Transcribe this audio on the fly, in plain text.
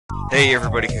Hey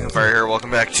everybody, CuccoOnFire here.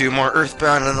 Welcome back to more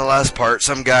EarthBound. In the last part,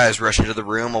 some guys rushed into the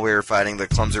room while we were fighting the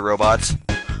clumsy robots.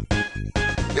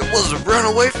 It was a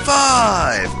runaway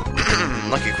 5!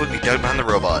 Lucky quickly dug behind the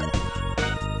robot.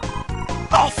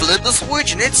 I flipped the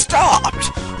switch and it stopped!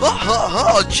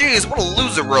 Jeez, what a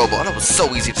loser robot. It was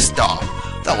so easy to stop.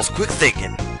 That was quick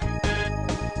thinking.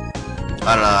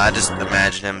 I don't know, I just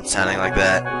imagine him sounding like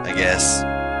that, I guess.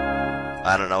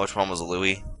 I don't know which one was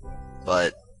Louie,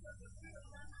 but...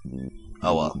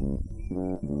 oh well.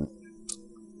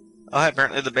 Oh, hey,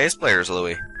 apparently the bass player is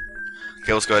Louie.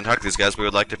 Okay, let's go ahead and talk to these guys. We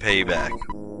would like to pay you back.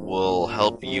 We'll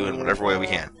help you in whatever way we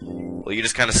can. Well, you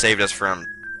just kind of saved us from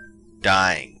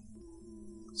dying.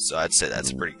 So I'd say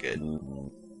that's a pretty good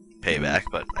payback,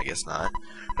 but I guess not.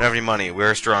 We don't have any money.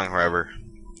 We're strong, however.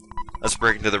 Let's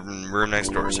break into the room next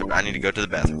door, so I need to go to the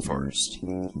bathroom first.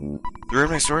 The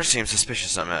room next door seems suspicious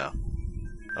somehow.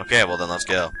 Okay, well then let's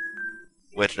go.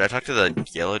 Wait, did I talk to the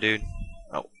yellow dude?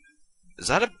 Oh. Is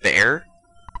that a bear?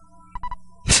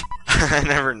 I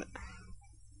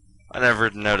never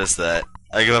noticed that.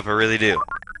 I give up, I really do.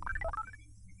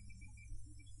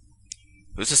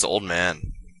 Who's this old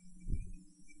man?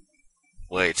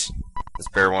 Wait. This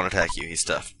bear won't attack you, he's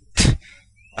tough.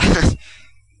 I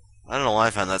don't know why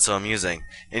I found that so amusing.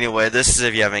 Anyway, this is,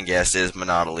 if you haven't guessed, is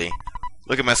Monopoly.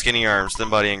 Look at my skinny arms, thin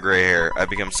body, and gray hair. I've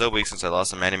become so weak since I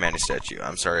lost the Manny statue.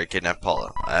 I'm sorry I kidnapped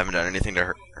Paula. I haven't done anything to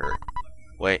hurt her.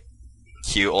 Wait.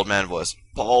 Cue old man voice.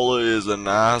 Paula is a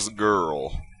nice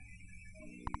girl.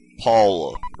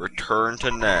 Paula, return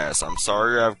to Ness. I'm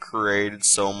sorry I've created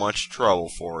so much trouble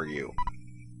for you.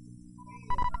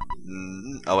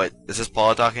 Oh wait, is this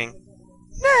Paula talking?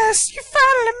 Ness, you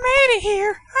finally made it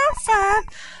here. I'm fine.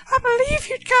 I believe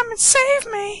you'd come and save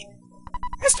me.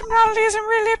 Mr. Monopoly isn't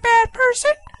really a bad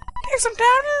person. Take some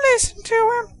time to listen to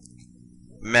him.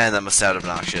 Man, that must sound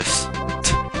obnoxious.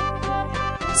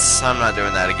 So I'm not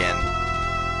doing that again.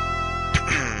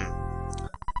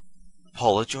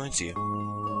 Paula joins you.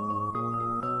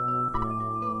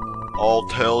 I'll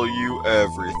tell you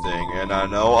everything, and I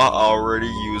know I already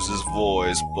use his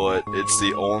voice, but it's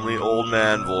the only old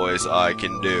man voice I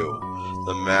can do.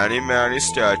 The Manny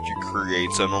statue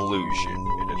creates an illusion.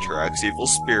 It attracts evil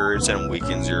spirits and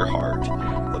weakens your heart.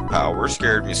 The power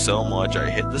scared me so much I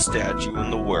hid the statue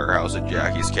in the warehouse at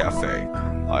Jackie's Cafe.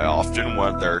 I often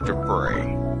went there to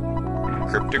pray.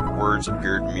 Cryptic words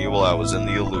appeared to me while I was in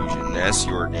the illusion. Ness,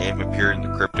 your name appeared in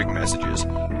the cryptic messages.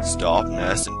 Stop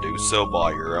Ness and do so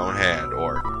by your own hand,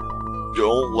 or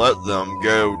don't let them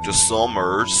go to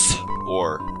Summers,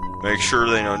 or make sure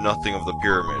they know nothing of the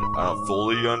pyramid. I don't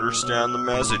fully understand the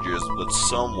messages, but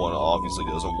someone obviously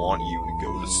doesn't want you to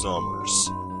go to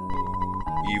Summers.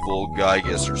 Evil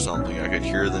Gygus or something, I could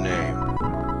hear the name.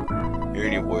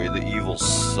 Anyway, the evil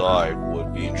side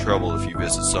would be in trouble if you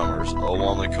visit Summers. Oh,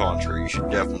 on the contrary, you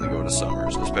should definitely go to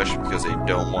Summers, especially because they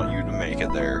don't want you to make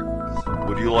it there.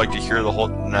 Would you like to hear the whole...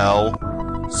 No.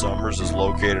 Summers is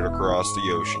located across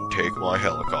the ocean. Take my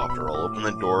helicopter. I'll open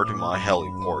the door to my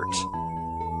heliport.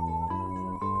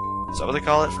 Is that what they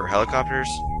call it for helicopters?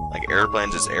 Like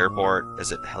airplanes is airport?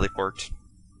 Is it heliport?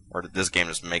 Or did this game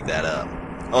just make that up?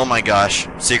 Oh my gosh.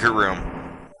 Secret room.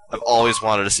 I've always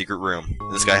wanted a secret room.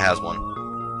 This guy has one.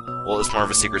 Well, it's more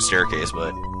of a secret staircase,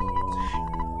 but...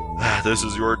 this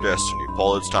is your destiny,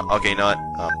 Paul. It's time... Okay, not...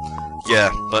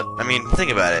 yeah, but, I mean, think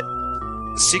about it.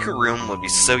 A secret room would be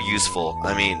so useful.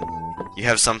 I mean, you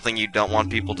have something you don't want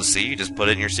people to see, you just put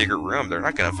it in your secret room. They're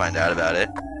not gonna find out about it.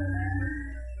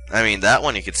 I mean, that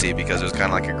one you could see because it was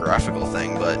kind of like a graphical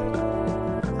thing, but...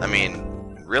 I mean,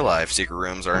 in real life, secret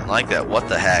rooms aren't like that. What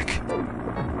the heck?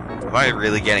 Am I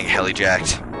really getting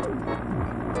heli-jacked?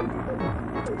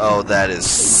 Oh, that is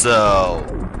so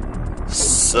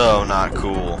not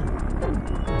cool.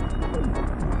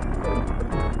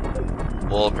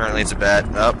 Well, apparently it's a bad...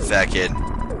 Oh, fat kid.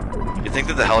 You'd think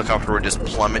that the helicopter would just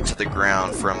plummet to the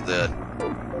ground from the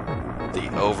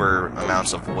over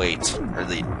amounts of weight, or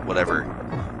the whatever.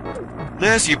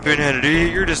 Ness, you pinheaded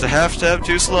idiot, you're just a half step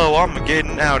too slow. I'm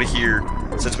getting out of here.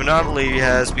 Since Monopoly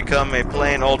has become a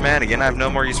plain old man again, I have no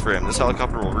more use for him. This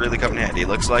helicopter will really come in handy.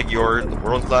 Looks like you're the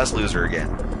world-class loser again.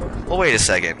 Well, wait a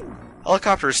second.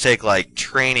 Helicopters take, like,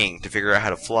 training to figure out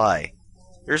how to fly.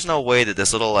 There's no way that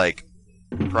this little, like,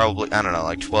 probably, I don't know,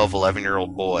 like 12,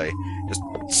 11-year-old boy just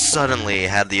suddenly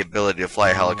had the ability to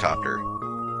fly a helicopter.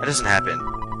 That doesn't happen.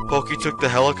 Pokey took the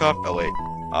helicopter? Oh, wait.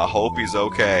 I hope he's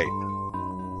okay.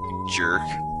 Jerk.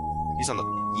 He's on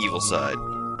the evil side.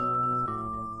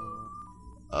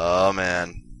 Oh,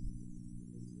 man.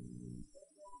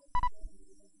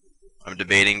 I'm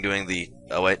debating doing the...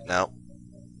 Oh, wait, no.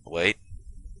 Wait.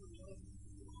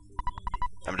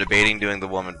 I'm debating doing the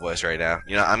woman voice right now.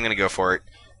 You know, I'm gonna go for it.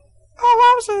 Oh,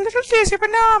 I was a little dizzy, but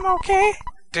now I'm okay.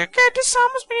 To get to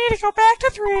summons, we need to go back to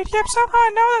 3. Yep, somehow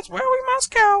I know that's where we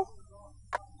must go.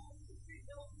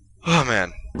 Oh,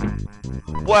 man.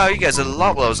 Wow, you guys had a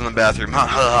lot while I was in the bathroom. Ha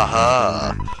ha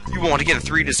ha. You want to get a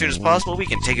 3 as soon as possible? We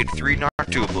can take you to 3 knock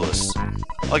to a bus.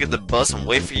 I'll get the bus and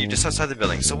wait for you just outside the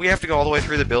building. So we have to go all the way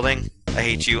through the building? I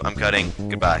hate you. I'm cutting.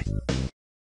 Goodbye.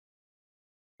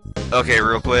 Okay,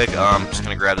 real quick. Just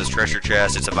gonna grab this treasure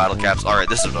chest. It's a vital caps. Alright,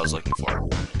 this is what I was looking for.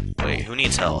 Wait, who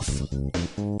needs health?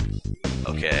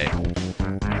 Okay.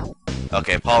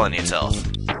 Okay, Paula needs health.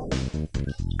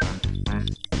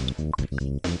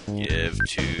 Give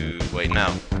to... Wait,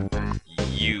 no.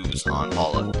 Use on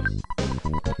Paula.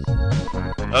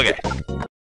 Okay.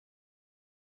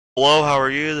 Hello, how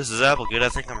are you? This is Applegood. I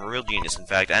think I'm a real genius. In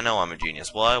fact, I know I'm a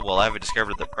genius. Why? Well, I've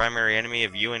discovered the primary enemy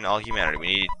of you and all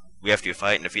humanity. We have to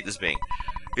fight and defeat this being.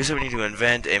 Here's what we need to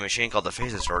invent a machine called the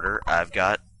Phase Distorter. I've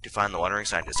got to find the wandering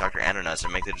scientist, Dr. Ananas,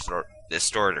 and make the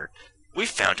distorter. We've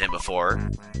found him before.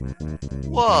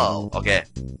 Whoa. Okay.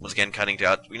 Once again, cutting to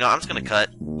out. You know, I'm just gonna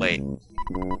cut. Wait.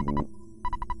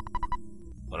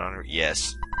 What on?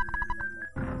 Yes.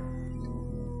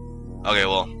 Okay,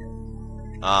 well.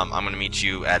 I'm gonna meet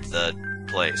you at the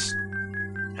place.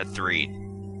 At 3.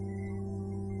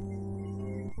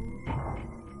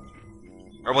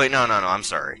 Or wait, no, I'm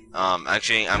sorry.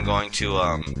 Actually, I'm going to,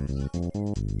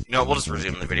 no, we'll just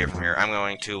resume the video from here. I'm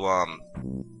going to,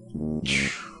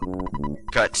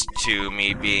 cut to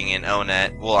me being in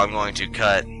ONET. Well, I'm going to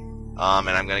cut, and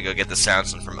I'm going to go get the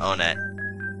soundson from ONET.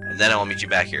 And then I will meet you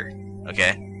back here.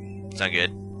 Okay? Sound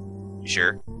good? You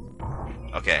sure?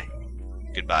 Okay.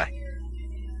 Goodbye.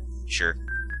 You sure?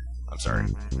 I'm sorry.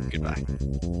 Goodbye.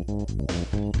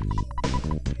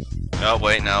 Oh,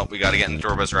 wait, no. We gotta get in the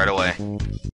tour bus right away.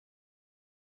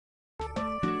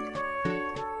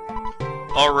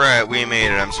 Alright, we made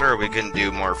it. I'm sorry we couldn't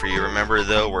do more for you. Remember,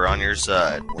 though, we're on your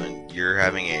side. When you're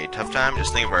having a tough time,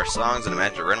 just think of our songs and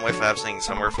imagine a runaway 5 singing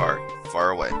somewhere far, far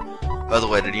away. By the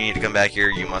way, did you need to come back here?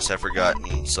 You must have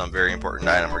forgotten some very important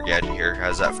item or gadget here.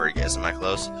 How's that for you guys? Am I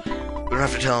close? You don't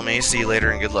have to tell me. See you later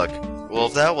and good luck. Well,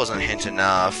 if that wasn't hint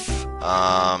enough,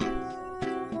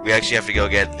 we actually have to go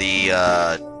get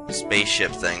the,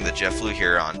 spaceship thing that Jeff flew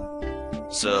here on.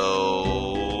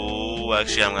 So,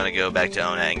 actually, I'm gonna go back to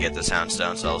ONET and get the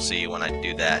soundstone, so I'll see you when I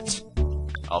do that.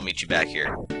 I'll meet you back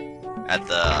here at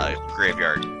the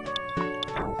graveyard.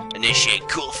 Initiate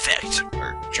cool effect,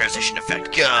 or transition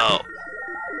effect, go!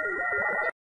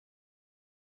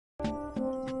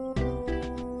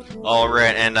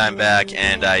 Alright, and I'm back,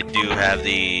 and I do have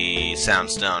the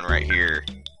soundstone right here.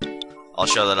 I'll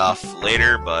show that off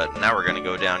later, but now we're gonna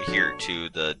go down here to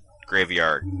the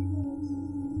graveyard.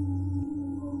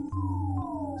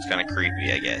 It's kinda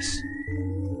creepy, I guess.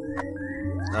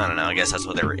 I don't know, I guess that's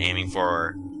what they were aiming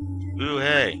for. Ooh,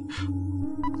 hey!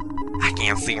 I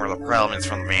can't see where the problem is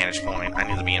from the vantage point. I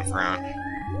need to be in front.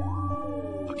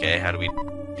 Okay, how do we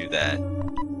do that?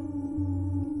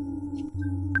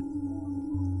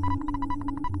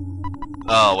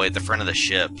 Oh, wait, the front of the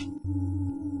ship.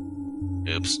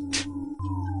 Oops.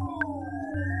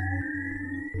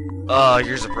 Oh,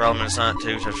 here's the problem. It's not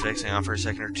too tough fixing on for a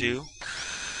second or two.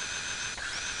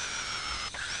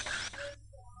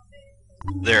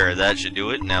 There, that should do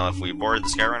it. Now, if we board, the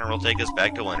Skyrunner will take us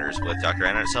back to Winters. With Dr.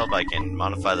 Ananet's help, I can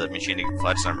modify the machine to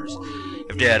fly to Summers.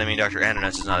 If Dr. Ananet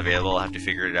is not available, I'll have to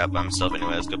figure it out by myself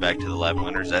anyway. Let's go back to the lab in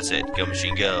Winters. That's it. Go,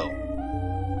 machine, go.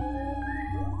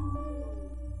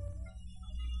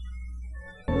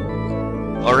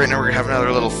 Alright, now we're gonna have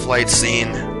another little flight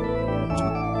scene.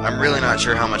 I'm really not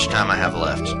sure how much time I have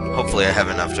left. Hopefully I have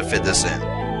enough to fit this in.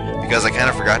 Because I kind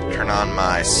of forgot to turn on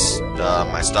my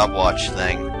my stopwatch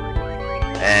thing.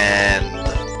 And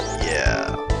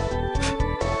yeah.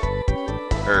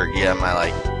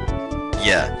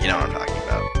 Yeah, you know what I'm talking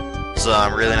about. So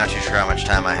I'm really not too sure how much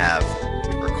time I have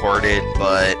recorded,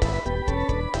 but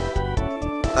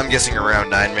I'm guessing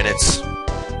around 9 minutes.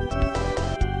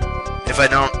 If I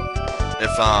don't, what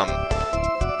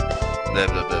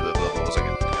was I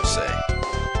gonna say?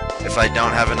 If I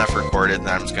don't have enough recorded, then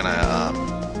I'm just gonna,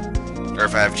 or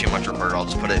if I have too much recorded, I'll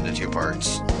just put it into 2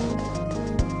 parts.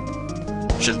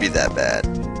 Shouldn't be that bad.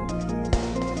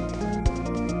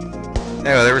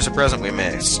 Anyway, there was a present we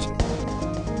missed.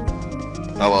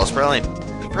 Oh well,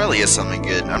 it probably is something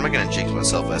good. I'm not gonna jinx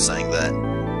myself by saying that.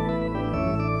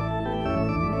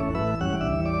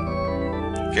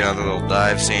 Okay, another little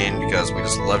dive scene because we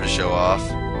just love to show off.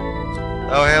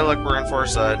 Oh hey, look, we're in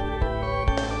Forsyth.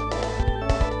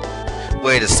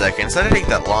 Wait a second, instead of taking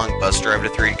that long bus drive to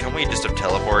 3, can we just have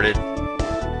teleported?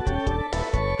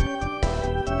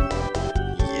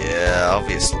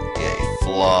 obviously a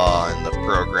flaw in the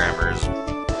programmer's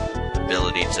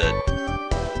ability to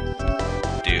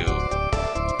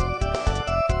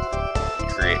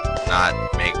not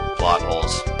make plot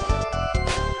holes.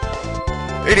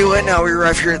 Anyway, now we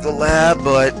arrive here at the lab,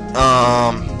 but,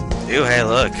 ew, hey,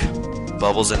 look.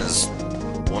 Bubbles and his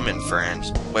woman friend.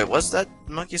 Wait, what's that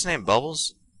monkey's name?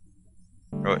 Bubbles?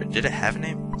 Or did it have a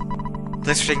name?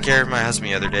 Thanks for taking care of my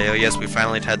husband the other day. Oh, yes, we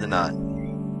finally tied the knot.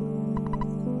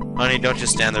 Honey, don't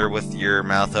just stand there with your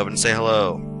mouth open and say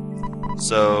hello.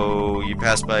 So, you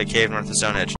passed by a cave north of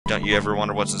Stonehenge. Don't you ever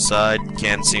wonder what's inside?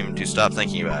 Can't seem to stop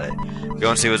thinking about it. Go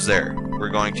and see what's there. We're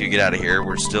going to get out of here.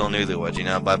 We're still newlyweds, you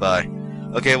know? Bye-bye.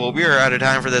 Okay, well, we are out of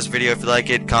time for this video. If you like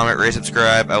it, comment, rate,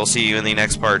 subscribe. I will see you in the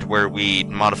next part where we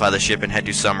modify the ship and head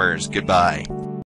to Summers. Goodbye.